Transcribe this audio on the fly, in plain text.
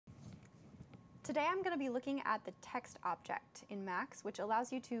Today I'm going to be looking at the text object in Max, which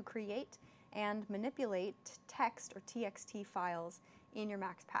allows you to create and manipulate text or TXT files in your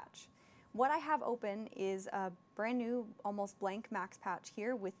Max patch. What I have open is a brand new, almost blank Max patch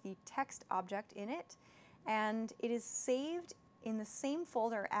here with the text object in it, and it is saved in the same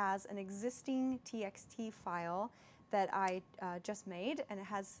folder as an existing TXT file that I just made, and it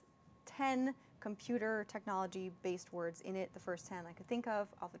has 10 computer technology based words in it, the first 10 I could think of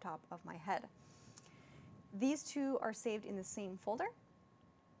off the top of my head. These two are saved in the same folder.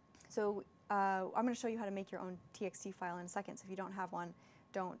 So I'm going to show you how to make your own TXT file in a second. So if you don't have one,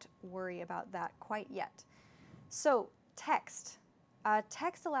 don't worry about that quite yet. So text.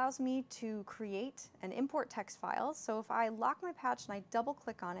 Text allows me to create and import text files. So if I lock my patch and I double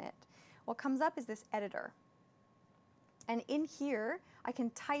click on it, what comes up is this editor. And in here, I can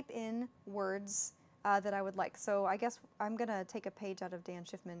type in words that I would like. So I guess I'm going to take a page out of Dan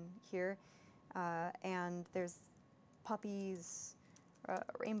Schiffman here. And there's puppies,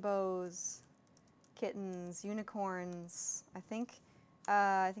 rainbows, kittens, unicorns, I think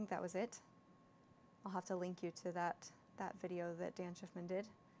that was it. I'll have to link you to that video that Dan Schiffman did.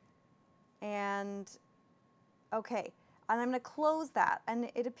 And okay, and I'm going to close that, and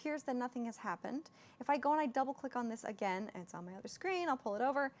it appears that nothing has happened. If I go and I double click on this again, and it's on my other screen, I'll pull it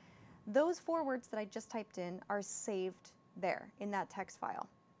over, those 4 words that I just typed in are saved there in that text file.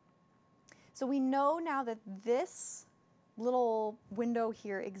 So we know now that this little window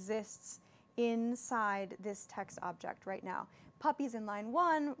here exists inside this text object right now. Puppies in line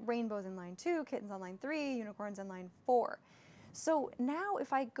 1, rainbows in line 2, kittens on line 3, unicorns in line 4. So now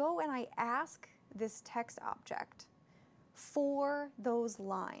if I go and I ask this text object for those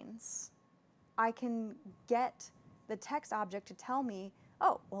lines, I can get the text object to tell me,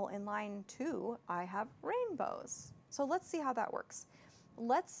 oh, well, in line 2, I have rainbows. So let's see how that works.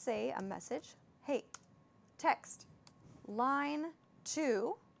 Let's say a message, hey, text, line 2,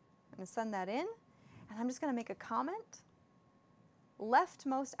 I'm going to send that in, and I'm just going to make a comment.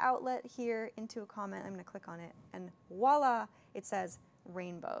 Leftmost outlet here into a comment, I'm going to click on it, and voila, it says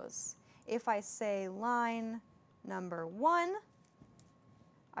rainbows. If I say line number 1,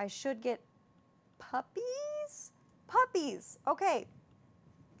 I should get puppies? Puppies! Okay,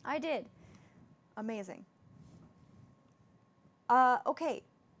 I did. Amazing. Okay,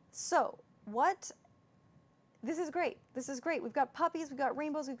 so this is great. This is great. We've got puppies, we've got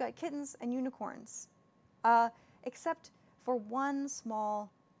rainbows, we've got kittens and unicorns. Except for one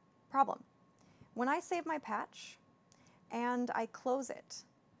small problem. When I save my patch and I close it,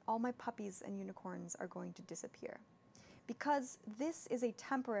 all my puppies and unicorns are going to disappear. Because this is a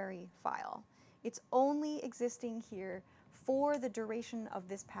temporary file. It's only existing here for the duration of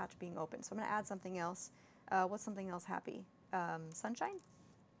this patch being open. So I'm going to add something else. What's something else happy? Sunshine,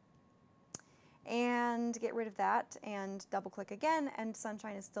 and get rid of that and double click again, and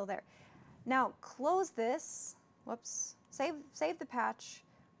sunshine is still there. Now close this, whoops, save the patch,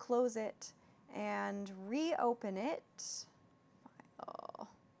 close it, and reopen it. File.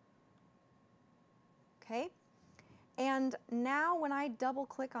 Okay, and now when I double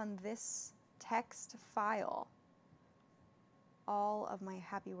click on this text file, all of my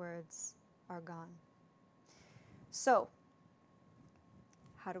happy words are gone. So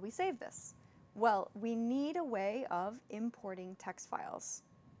how do we save this? Well, we need a way of importing text files,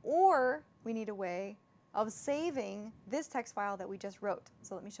 or we need a way of saving this text file that we just wrote.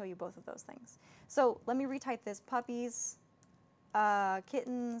 So let me show you both of those things. So let me retype this: puppies,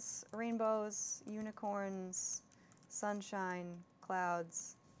 kittens, rainbows, unicorns, sunshine,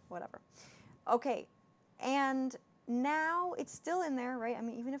 clouds, whatever. Okay, and now it's still in there, right? I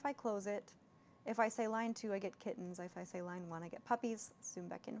mean, even if I close it, if I say line 2, I get kittens. If I say line 1, I get puppies. Let's zoom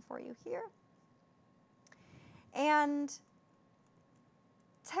back in for you here. And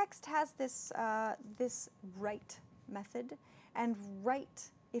text has this, this write method. And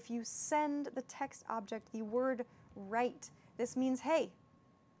write, if you send the text object the word write, this means, hey,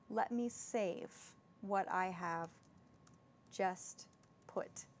 let me save what I have just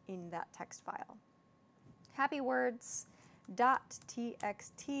put in that text file. Happy words.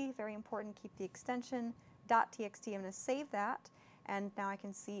 .txt, very important, keep the extension, .txt, I'm going to save that, and now I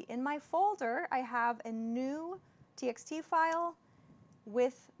can see in my folder I have a new txt file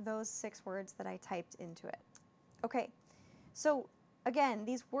with those 6 words that I typed into it. Okay, so again,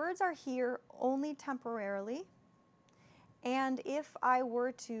 these words are here only temporarily, and if I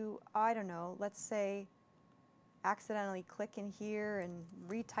were to, I don't know, let's say accidentally click in here and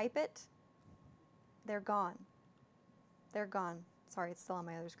retype it, they're gone. They're gone. Sorry, it's still on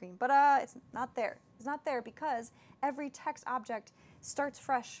my other screen, but it's not there. It's not there because every text object starts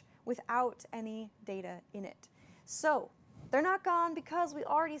fresh without any data in it. So they're not gone because we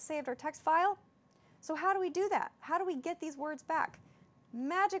already saved our text file. So how do we do that? How do we get these words back?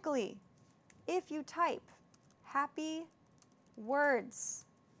 Magically, if you type happy words.txt,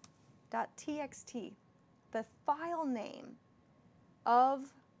 the file name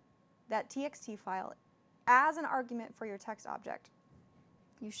of that txt file as an argument for your text object,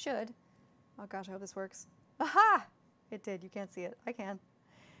 you should, oh gosh, I hope this works. Aha! It did, you can't see it, I can.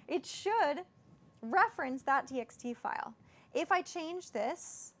 It should reference that txt file. If I change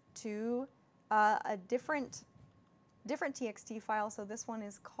this to a different txt file, so this one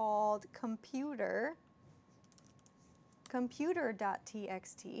is called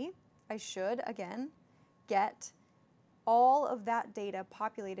computer.txt, I should, again, get all of that data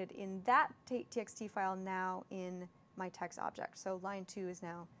populated in that txt file now in my text object. So line 2 is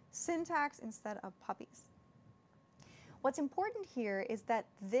now syntax instead of puppies. What's important here is that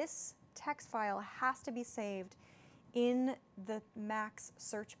this text file has to be saved in the Max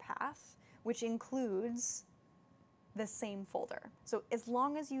search path, which includes the same folder. So as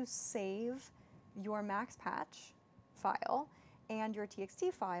long as you save your Max patch file and your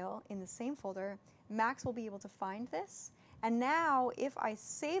txt file in the same folder, Max will be able to find this. And now if I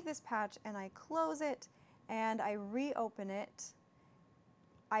save this patch and I close it and I reopen it,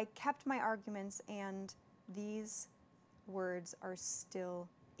 I kept my arguments and these words are still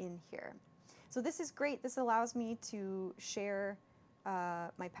in here. So this is great. This allows me to share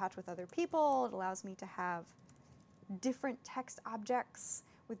my patch with other people. It allows me to have different text objects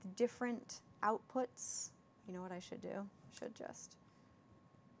with different outputs. You know what I should do? I should just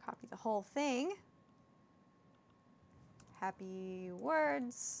copy the whole thing. Happy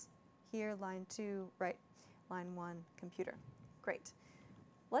words. Here, line 2, right. Line 1, computer. Great.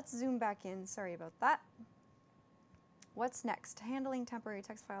 Let's zoom back in. Sorry about that. What's next? Handling temporary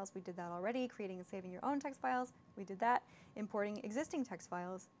text files. We did that already. Creating and saving your own text files. We did that. Importing existing text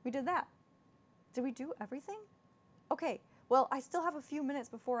files. We did that. Did we do everything? Okay. Well, I still have a few minutes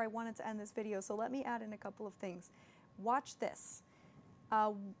before I wanted to end this video, so let me add in a couple of things. Watch this.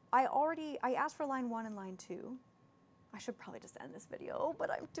 I asked for line 1 and line 2. I should probably just end this video,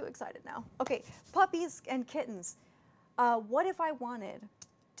 but I'm too excited now. Okay, puppies and kittens. What if I wanted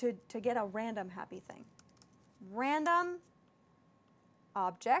to get a random happy thing? Random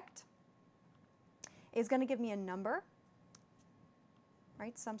object is going to give me a number,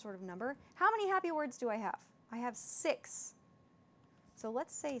 right? Some sort of number. How many happy words do I have? I have 6. So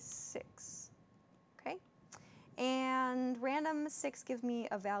let's say 6, okay? And random 6 gives me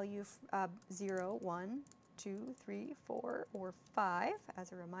a value 0, 1, 2, 3, 4, or 5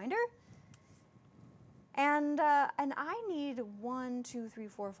 as a reminder. And I need 1, 2, 3,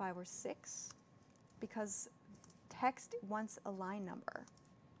 4, 5, or 6 because text wants a line number.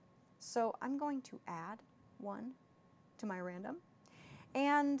 So I'm going to add 1 to my random.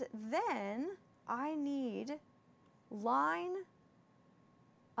 And then I need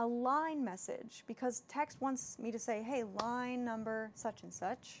a line message because text wants me to say, hey, line number such and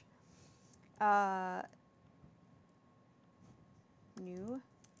such. New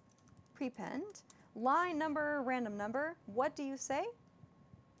prepend. Line number, random number. What do you say?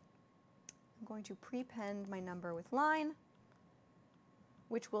 I'm going to prepend my number with line,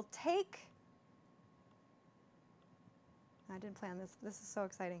 which will take, I didn't plan this, this is so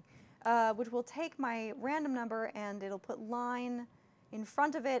exciting, which will take my random number and it'll put line in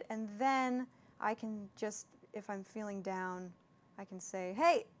front of it, and then I can just, if I'm feeling down, I can say,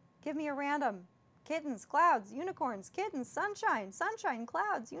 hey, give me a random. Kittens, clouds, unicorns, kittens, sunshine, sunshine,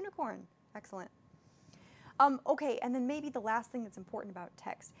 clouds, unicorn. Excellent. Okay, and then maybe the last thing that's important about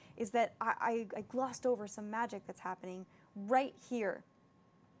text is that I glossed over some magic that's happening right here.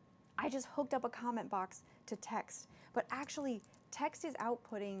 I just hooked up a comment box to text, but actually text is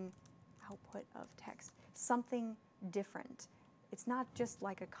outputting output of text, something different. It's not just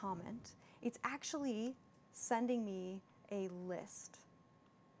like a comment. It's actually sending me a list.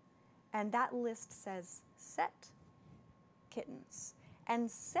 And that list says set kittens.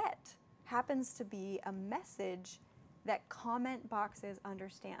 And set happens to be a message that comment boxes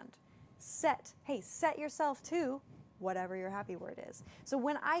understand. Set, hey, set yourself to whatever your happy word is. So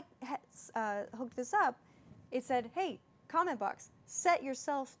when I hooked this up, it said, hey, comment box, set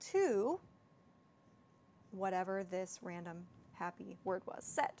yourself to whatever this random happy word was.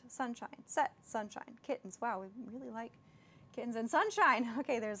 Set sunshine, kittens. Wow, we really like kittens and sunshine.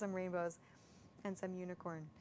 Okay, there's some rainbows and some unicorn.